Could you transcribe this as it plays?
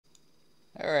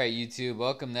Alright, YouTube,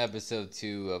 welcome to episode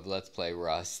 2 of Let's Play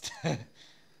Rust.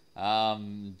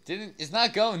 It's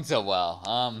not going so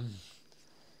well.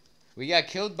 We got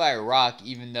killed by a rock,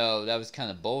 even though that was kind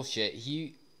of bullshit.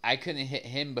 I couldn't hit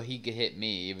him, but he could hit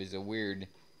me. It's a weird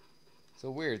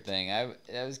thing.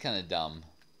 That was kind of dumb.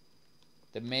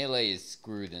 The melee is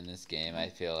screwed in this game, I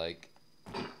feel like.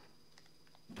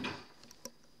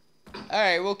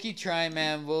 Alright, we'll keep trying,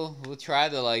 man. We'll try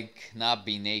to, like, not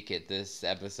be naked this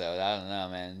episode. I don't know,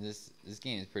 man. This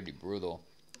game is pretty brutal.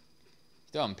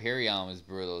 Though Empyrean was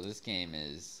brutal, this game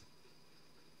is,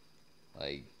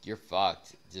 like, you're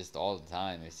fucked just all the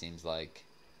time, it seems like.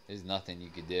 There's nothing you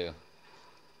could do.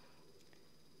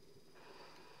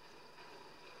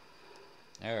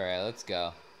 Alright, let's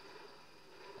go.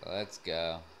 Let's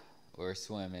go. We're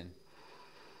swimming.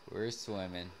 We're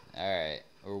swimming. Alright.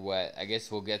 We're wet. I guess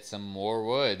we'll get some more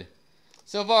wood.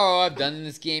 So far, all I've done in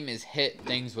this game is hit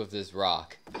things with this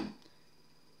rock.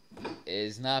 It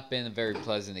has not been a very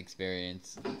pleasant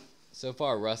experience. So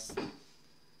far, Rust...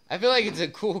 I feel like it's a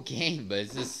cool game, but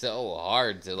it's just so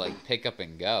hard to, like, pick up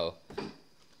and go.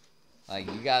 Like,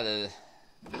 you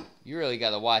really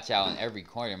gotta watch out in every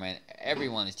corner, man.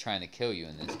 Everyone is trying to kill you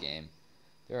in this game.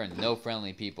 There are no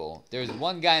friendly people. There was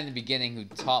one guy in the beginning who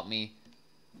taught me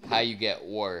how you get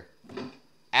ore.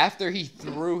 After he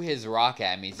threw his rock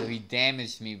at me, so he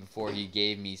damaged me before he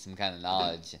gave me some kind of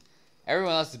knowledge.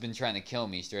 Everyone else has been trying to kill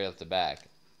me straight off the back.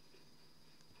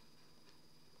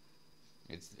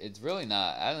 It's really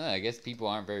not, I don't know, I guess people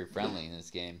aren't very friendly in this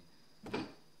game.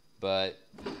 But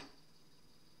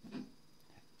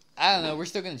I don't know, we're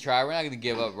still gonna try. We're not gonna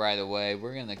give up right away.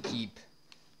 We're gonna keep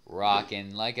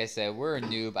rocking. Like I said, we're a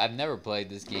noob. I've never played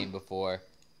this game before.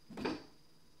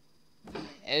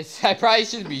 I probably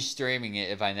shouldn't be streaming it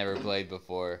if I never played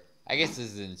before. I guess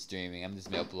this isn't streaming. I'm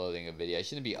just uploading a video. I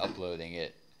shouldn't be uploading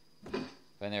it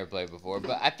if I never played before.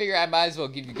 But I figure I might as well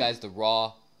give you guys the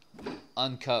raw,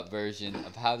 uncut version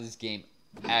of how this game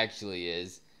actually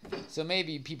is. So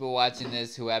maybe people watching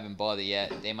this who haven't bought it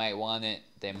yet, they might want it.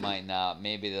 They might not.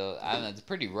 Maybe they'll... I don't know. It's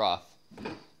pretty rough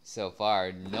so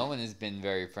far. No one has been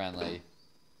very friendly.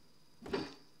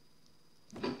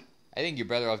 I think you're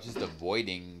better off just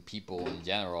avoiding people in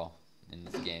general in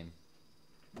this game.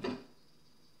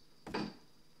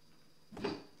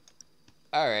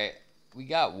 Alright, we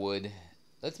got wood.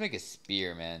 Let's make a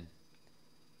spear, man.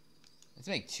 Let's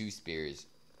make 2 spears.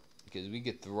 Because we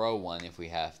could throw one if we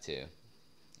have to.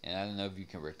 And I don't know if you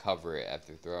can recover it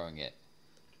after throwing it.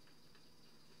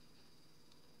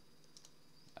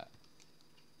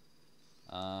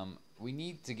 We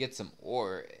need to get some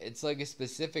ore. It's like a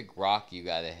specific rock you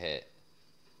gotta hit.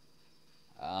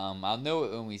 I'll know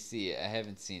it when we see it. I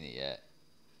haven't seen it yet.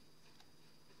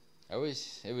 I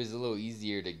wish it was a little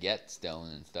easier to get stone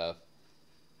and stuff.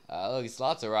 Look, it's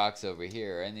lots of rocks over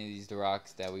here. Are any of these the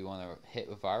rocks that we want to hit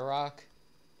with our rock?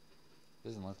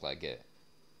 Doesn't look like it.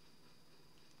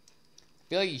 I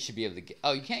feel like you should be able to get...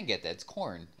 Oh, you can't get that. It's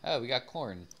corn. Oh, we got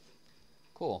corn.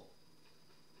 Cool.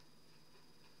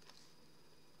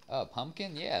 Oh,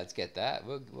 pumpkin? Yeah, let's get that.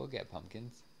 We'll get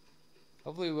pumpkins.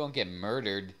 Hopefully we won't get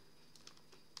murdered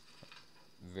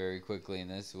very quickly in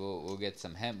this. We'll get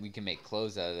some hemp. We can make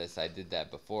clothes out of this. I did that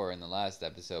before in the last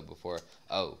episode before.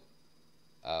 Oh.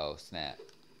 Oh, snap.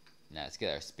 Nah, let's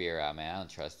get our spear out, man. I don't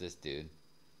trust this dude.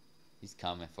 He's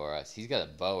coming for us. He's got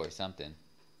a bow or something.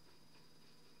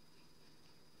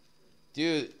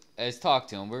 Dude, let's talk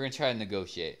to him. We're gonna try to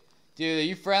negotiate. Dude, are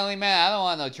you friendly, man? I don't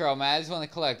want no trouble, man. I just want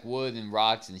to collect wood and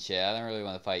rocks and shit. I don't really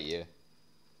want to fight you.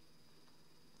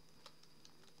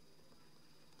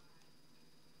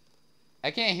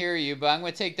 I can't hear you, but I'm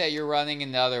going to take that you're running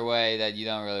in the other way, that you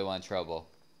don't really want trouble.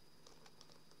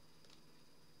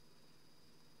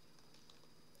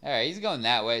 Alright, he's going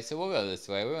that way, so we'll go this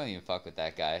way. We won't even fuck with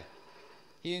that guy.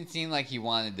 He didn't seem like he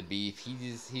wanted the beef.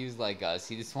 He was like us.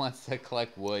 He just wants to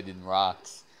collect wood and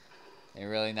rocks.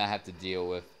 And really not have to deal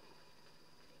with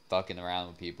fucking around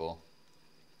with people.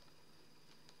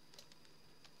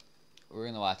 We're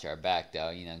gonna watch our back though,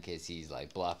 you know, in case he's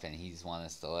like bluffing. He just wants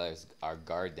us to let our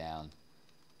guard down.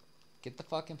 Get the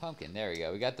fucking pumpkin. There we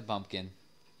go. We got the pumpkin.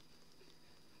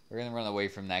 We're gonna run away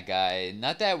from that guy.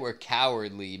 Not that we're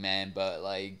cowardly, man, but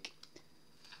like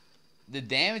the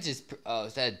damage is... Oh,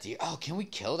 is that a deer? Oh, can we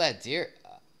kill that deer?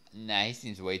 Nah, he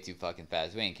seems way too fucking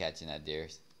fast. We ain't catching that deer.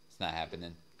 It's not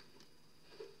happening.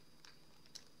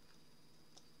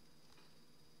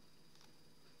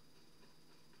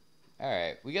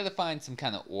 Alright, we gotta find some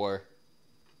kind of ore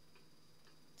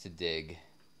to dig.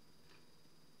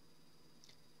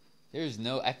 There's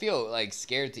no... I feel like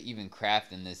scared to even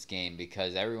craft in this game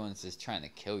because everyone's just trying to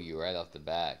kill you right off the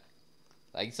bat.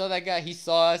 Like, so that guy, he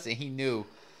saw us and he knew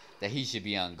that he should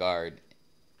be on guard.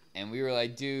 And we were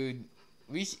like, dude,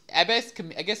 I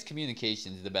guess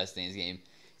communication is the best thing in this game.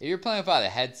 If you're playing without a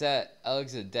headset,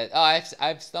 Alex is dead. Oh,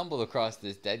 I've stumbled across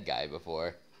this dead guy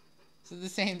before. Is it the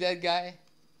same dead guy?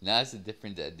 No, it's a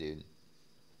different dead dude.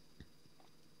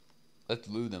 Let's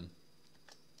loot him.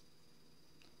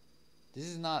 This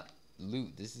is not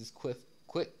loot. This is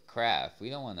quick craft. We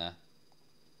don't want to.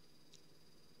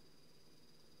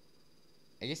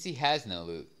 I guess he has no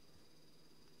loot.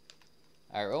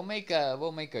 All right,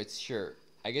 we'll make a shirt.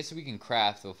 I guess we can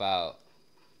craft without.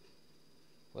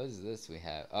 What is this we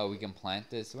have? Oh, we can plant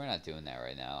this. We're not doing that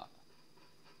right now.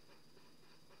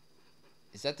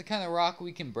 Is that the kind of rock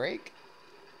we can break?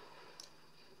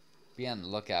 Be on the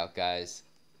lookout, guys.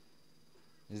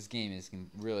 This game is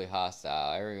really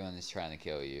hostile. Everyone is trying to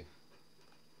kill you.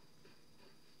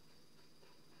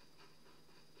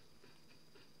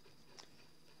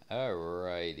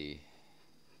 Alrighty.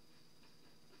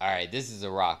 Alright, this is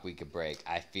a rock we could break.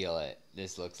 I feel it.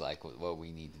 This looks like what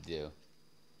we need to do.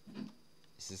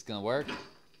 Is this gonna work?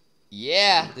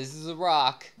 Yeah, this is a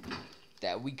rock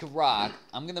that we could rock.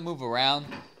 I'm gonna move around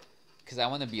because I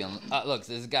want to be on. Look,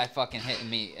 this guy fucking hitting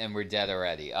me and we're dead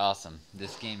already. Awesome.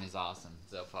 This game is awesome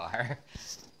so far.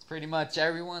 It's pretty much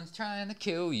everyone's trying to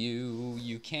kill you.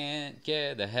 You can't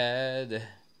get ahead.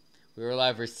 We were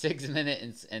alive for 6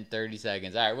 minutes and 30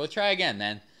 seconds. Alright, we'll try again,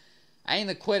 man. I ain't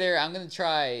a quitter. I'm gonna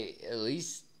try at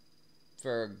least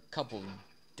for a couple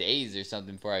days or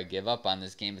something before I give up on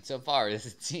this game. But so far,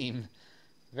 this team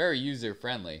very user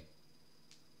friendly.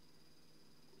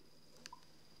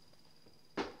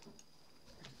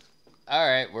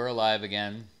 Alright, we're alive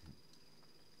again.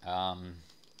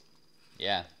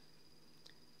 Yeah.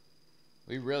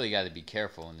 We really got to be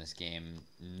careful in this game.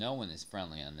 No one is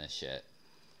friendly on this shit.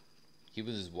 He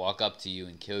will just walk up to you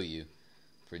and kill you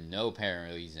for no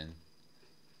apparent reason.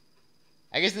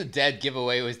 I guess the dead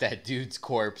giveaway was that dude's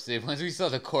corpse. Once we saw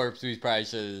the corpse, we probably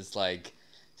should have just like,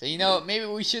 so you know, maybe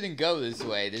we shouldn't go this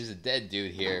way. There's a dead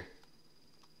dude here.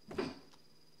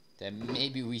 That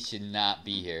maybe we should not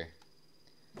be here.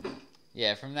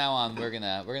 Yeah, from now on we're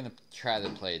gonna try to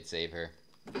play it safer.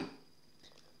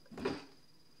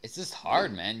 It's just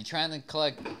hard, man. You're trying to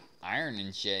collect iron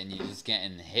and shit, and you're just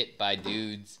getting hit by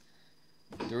dudes.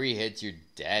 3 hits, you're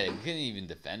dead. We couldn't even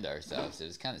defend ourselves. It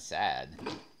was kind of sad.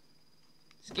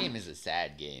 This game is a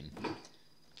sad game.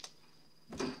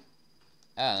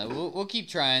 I don't know. We'll keep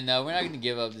trying, though. We're not going to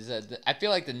give up. I feel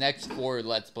like the next 4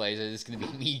 Let's Plays are just going to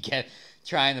be me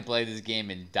trying to play this game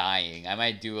and dying. I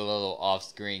might do a little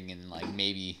off-screen and, like,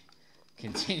 maybe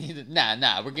continue the...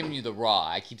 Nah. We're giving you the raw.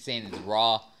 I keep saying it's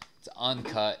raw. It's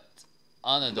uncut. It's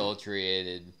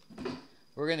unadulterated.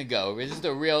 We're going to go. This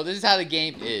is how the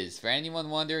game is. For anyone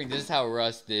wondering, this is how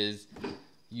Rust is.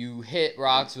 You hit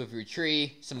rocks with your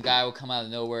tree, some guy will come out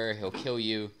of nowhere, he'll kill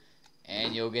you,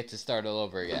 and you'll get to start all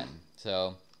over again.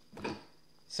 So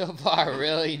far,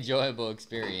 really enjoyable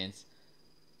experience.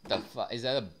 Is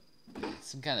that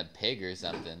some kind of pig or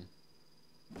something?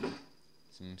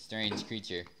 Some strange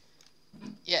creature.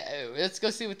 Yeah, let's go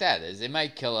see what that is. It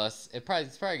might kill us. It's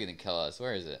probably gonna kill us.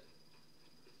 Where is it?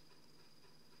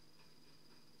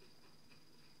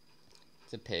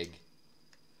 It's a pig.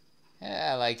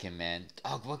 Yeah, I like him, man.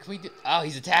 Oh, what can we do? Oh,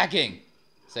 he's attacking!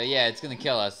 So, yeah, it's gonna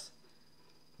kill us.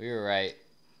 We were right.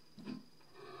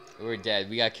 We're dead.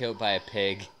 We got killed by a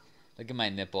pig. Look at my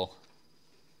nipple.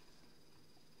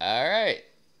 Alright.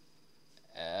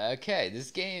 Okay, this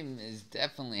game is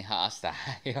definitely hostile.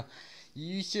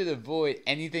 You should avoid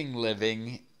anything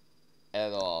living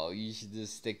at all. You should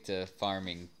just stick to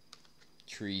farming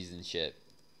trees and shit.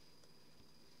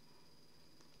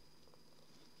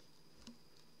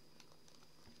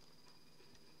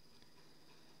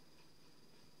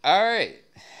 Alright,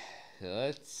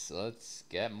 let's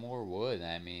get more wood.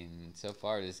 I mean, so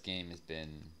far this game has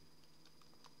been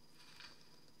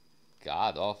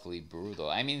god awfully brutal.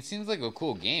 I mean, it seems like a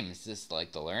cool game. It's just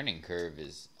like the learning curve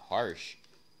is harsh.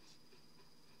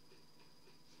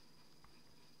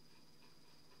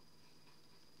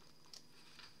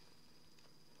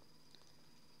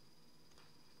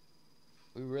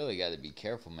 We really got to be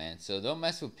careful, man. So don't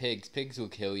mess with pigs. Pigs will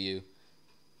kill you.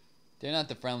 They're not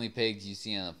the friendly pigs you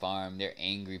see on the farm. They're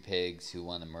angry pigs who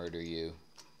want to murder you.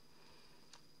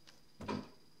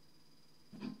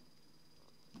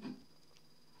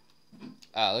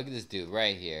 Oh, look at this dude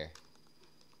right here.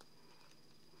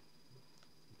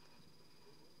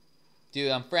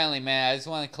 Dude, I'm friendly, man. I just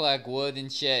want to collect wood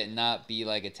and shit and not be,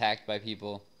 like, attacked by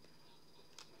people.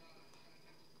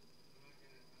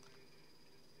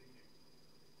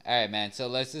 Alright, man. So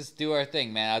let's just do our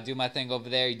thing, man. I'll do my thing over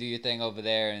there. You do your thing over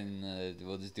there. And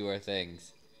we'll just do our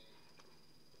things.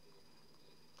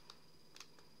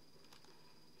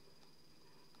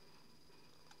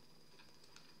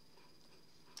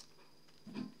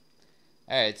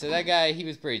 Alright, so that guy, he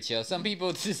was pretty chill. Some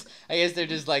people just, I guess they're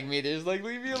just like me. They're just like,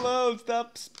 leave me alone.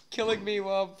 Stop killing me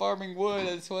while I'm farming wood.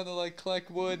 I just want to, like,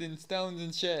 collect wood and stones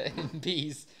and shit in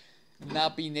peace. And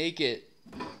not be naked.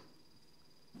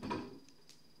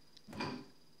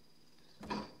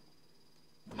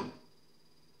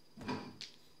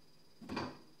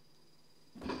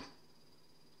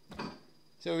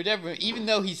 So we're never, even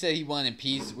though he said he wanted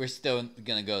peace, we're still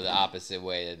gonna go the opposite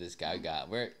way that this guy got.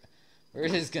 We're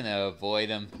just gonna avoid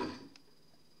him.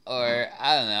 Or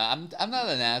I don't know. I'm not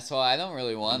an asshole. I don't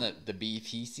really want the beef.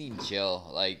 He seemed chill.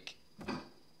 Like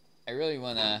I really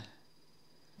wanna.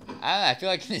 I don't know. I feel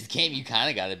like in this game you kind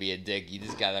of gotta be a dick. You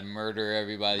just gotta murder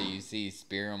everybody you see,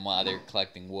 spear them while they're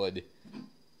collecting wood.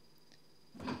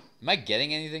 Am I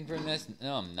getting anything from this?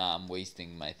 No, I'm not. I'm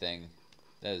wasting my thing.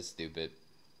 That is stupid.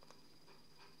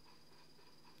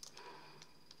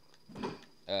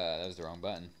 That was the wrong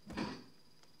button.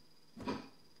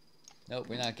 Nope,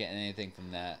 we're not getting anything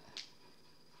from that.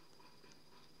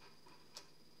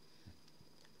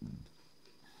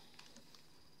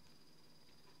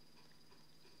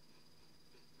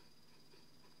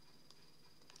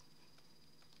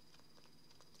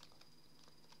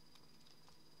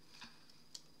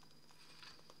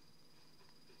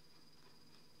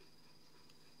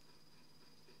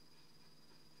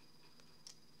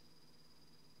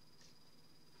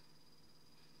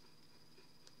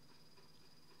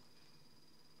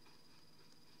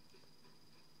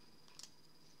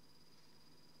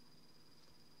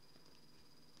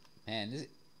 Man,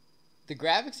 the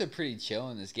graphics are pretty chill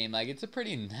in this game. Like, it's a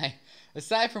pretty nice,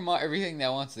 aside from everything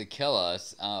that wants to kill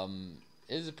us,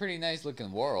 it's a pretty nice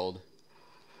looking world.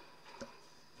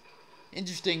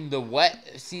 Interesting, the wet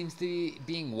seems to,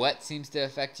 being wet seems to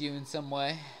affect you in some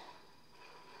way.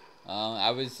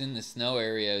 I was in the snow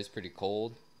area, it was pretty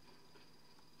cold.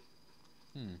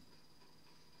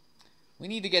 We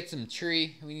need to get some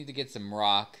tree, we need to get some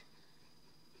rock.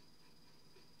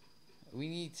 We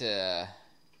need to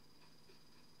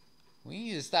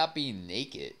stop being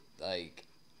naked. Like,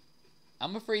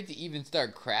 I'm afraid to even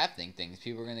start crafting things.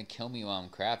 People are gonna kill me while I'm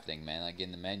crafting, man, like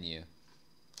in the menu.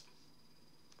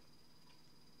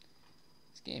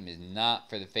 This game is not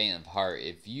for the faint of heart.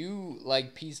 If you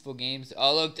like peaceful games,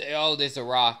 oh look, oh there's a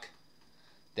rock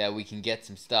that we can get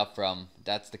some stuff from.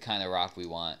 That's the kind of rock we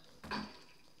want.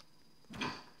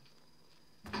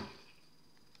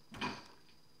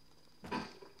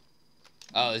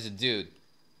 Oh, there's a dude.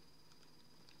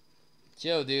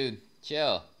 Chill, dude.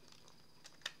 Chill.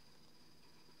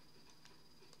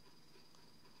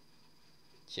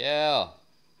 Chill.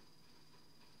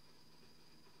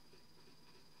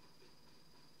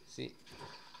 See?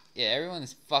 Yeah, everyone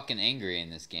is fucking angry in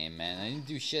this game, man. I didn't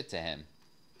do shit to him.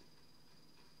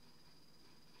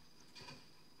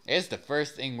 It's the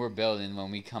first thing we're building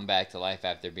when we come back to life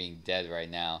after being dead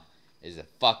right now. Is a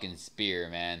fucking spear,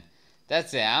 man.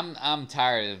 That's it. I'm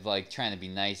tired of like trying to be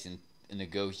nice and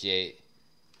negotiate.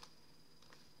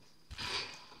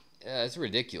 Yeah, it's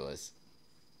ridiculous.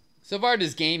 So far,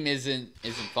 this game isn't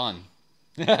fun.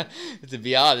 To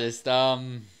be honest,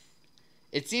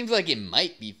 it seems like it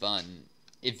might be fun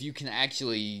if you can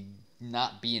actually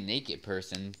not be a naked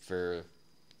person for.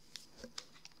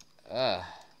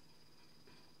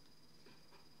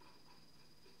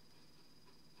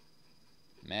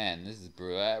 Man, this is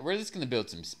brutal. We're just gonna build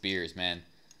some spears, man.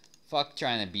 Fuck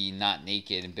trying to be not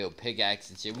naked and build pickaxe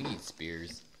and shit. We need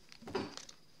spears.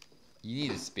 You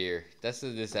need a spear. That's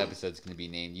what this episode's gonna be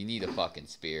named. You need a fucking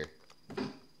spear.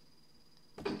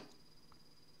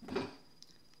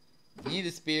 You need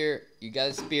a spear. You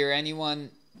gotta spear anyone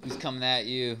who's coming at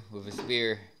you with a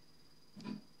spear.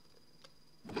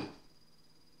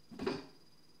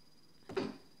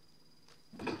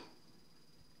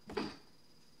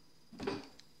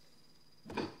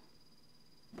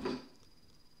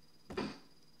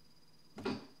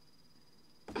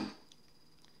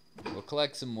 We'll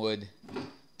collect some wood.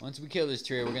 Once we kill this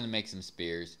tree, we're gonna make some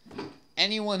spears.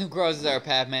 Anyone who crosses our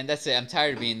path, man, that's it. I'm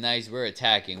tired of being nice. We're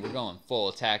attacking. We're going full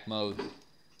attack mode.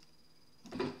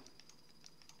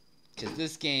 Because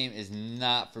this game is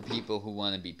not for people who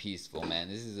want to be peaceful, man.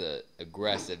 This is a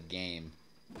aggressive game.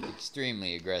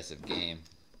 Extremely aggressive game.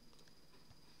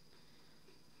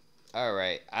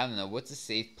 Alright, I don't know. What's a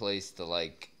safe place to,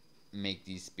 like, make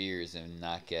these spears and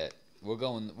not get... We'll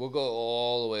go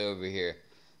all the way over here.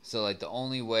 So, like, the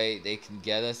only way they can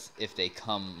get us if they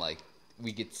come, like,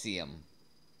 we could see them.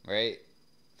 Right?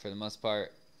 for the most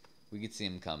part. We could see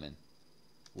them coming.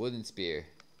 Wooden spear.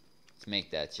 Let's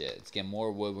make that shit. Let's get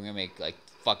more wood. We're gonna make like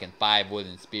fucking 5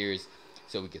 wooden spears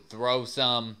so we could throw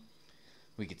some.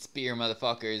 We could spear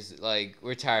motherfuckers. Like,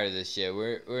 we're tired of this shit.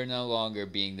 We're no longer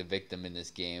being the victim in this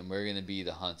game. We're gonna be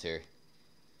the hunter.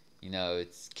 You know,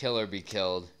 it's kill or be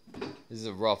killed. This is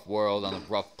a rough world on a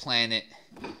rough planet.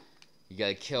 You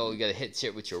gotta kill, you gotta hit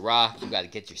shit with your rock. You gotta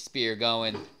get your spear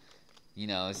going. You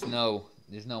know,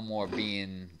 there's no more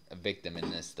being a victim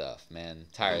in this stuff, man. I'm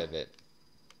tired of it.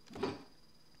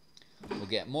 We'll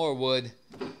get more wood.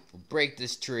 We'll break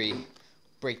this tree.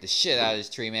 Break the shit out of this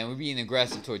tree, man. We're being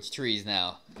aggressive towards trees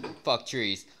now. Fuck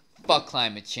trees. Fuck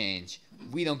climate change.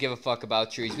 We don't give a fuck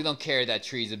about trees. We don't care that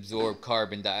trees absorb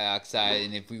carbon dioxide,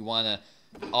 and if we want to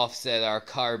offset our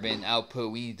carbon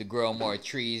output, we need to grow more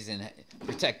trees and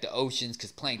protect the oceans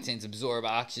because planktons absorb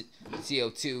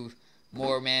CO2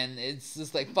 more, man. It's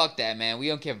just like, fuck that, man. We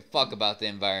don't give a fuck about the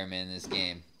environment in this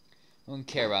game. We don't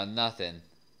care about nothing.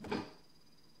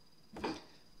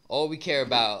 All we care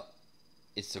about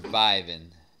is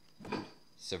surviving.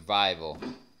 Survival.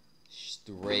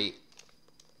 Straight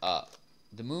up.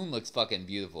 The moon looks fucking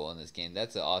beautiful in this game.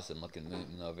 That's an awesome looking moon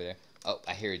over there. Oh,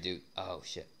 I hear a dude. Oh,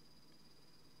 shit.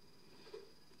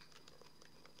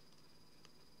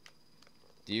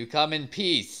 Do you come in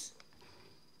peace?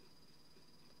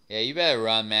 Yeah, you better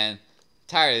run, man. I'm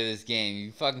tired of this game.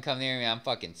 You fucking come near me, I'm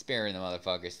fucking spearing the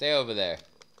motherfucker. Stay over there.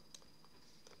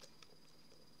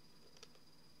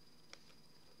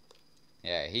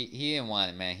 Yeah, he didn't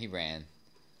want it, man. He ran.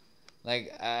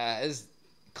 Like, it's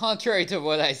contrary to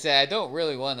what I said. I don't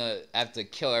really want to have to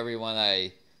kill everyone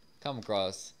I come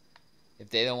across if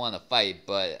they don't want to fight.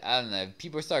 But I don't know. If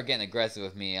people start getting aggressive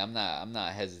with me, I'm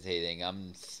not hesitating.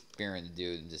 I'm spearing the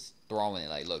dude and just throwing it.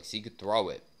 Like, look, so you could throw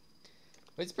it.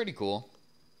 But it's pretty cool.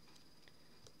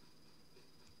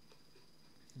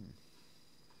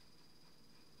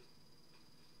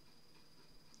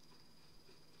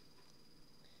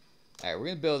 Alright,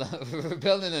 we're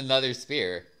building another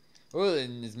spear. We're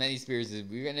building as many spears as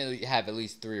we're gonna have at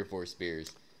least 3 or 4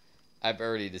 spears. I've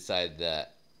already decided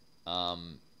that.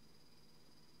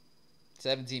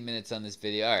 17 minutes on this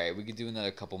video. Alright, we could do another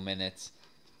couple minutes.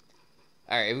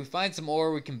 Alright, if we find some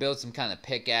ore, we can build some kind of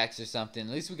pickaxe or something.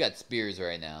 At least we got spears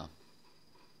right now.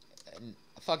 And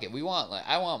fuck it,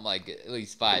 I want like at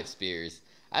least 5 spears.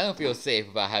 I don't feel safe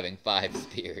about having 5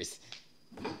 spears.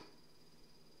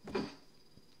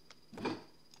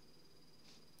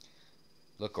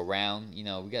 Look around, you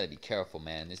know, we gotta be careful,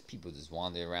 man. There's people just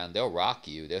wandering around. They'll rock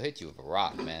you. They'll hit you with a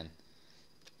rock, man.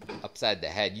 Upside the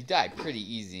head. You die pretty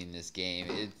easy in this game.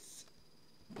 It's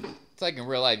like in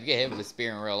real life. You get hit with a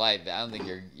spear in real life, but I don't think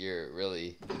you're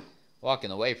really walking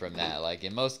away from that. Like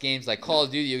in most games, like Call of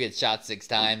Duty, you get shot 6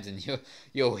 times and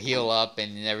you'll heal up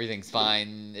and everything's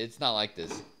fine. It's not like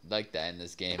that in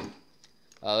this game.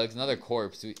 There's another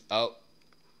corpse. Oh,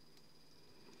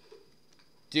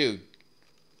 dude.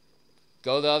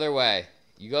 Go the other way.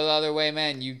 You go the other way,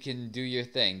 man, you can do your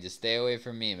thing. Just stay away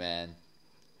from me, man.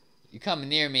 You come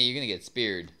near me, you're gonna get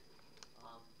speared.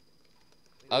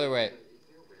 Other way.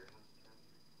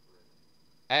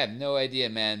 I have no idea,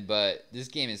 man, but this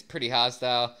game is pretty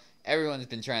hostile. Everyone's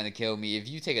been trying to kill me. If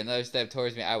you take another step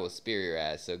towards me, I will spear your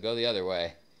ass. So go the other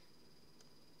way.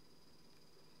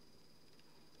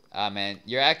 Ah, man,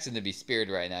 you're asking to be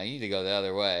speared right now. You need to go the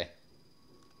other way.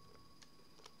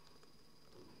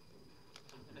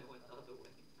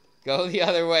 Go the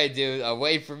other way, dude.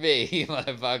 Away from me, you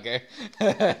motherfucker.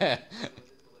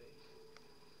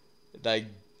 Like,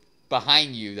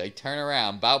 behind you. Like, turn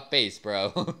around. About face,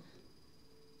 bro.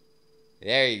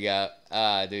 There you go.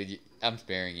 Dude, I'm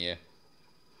sparing you.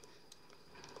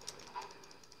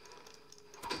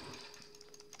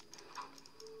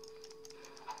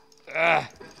 Ugh.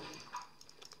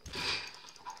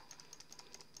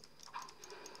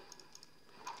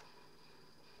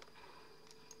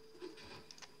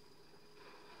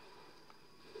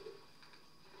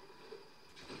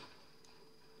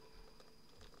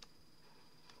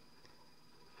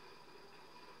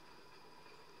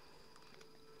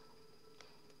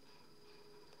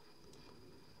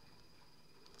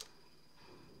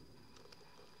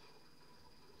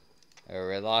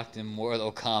 We're locked in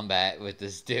Mortal Kombat with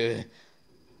this dude.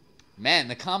 Man,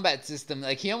 the combat system,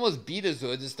 like, he almost beat us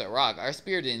with just a rock. Our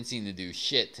spear didn't seem to do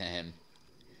shit to him.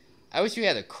 I wish we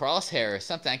had a crosshair or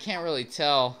something. I can't really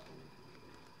tell.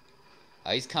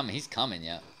 Oh, he's coming,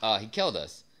 yeah. Oh, he killed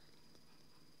us.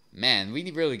 Man, we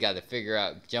really got to figure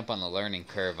out, jump on the learning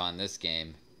curve on this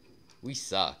game. We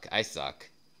suck. I suck.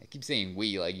 I keep saying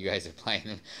we like you guys are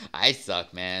playing. I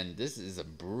suck, man. This is a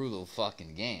brutal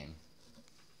fucking game.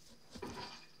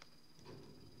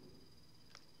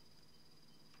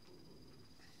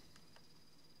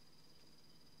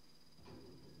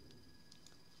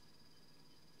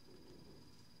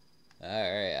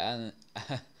 Alright, I'm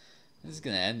just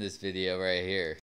gonna end this video right here.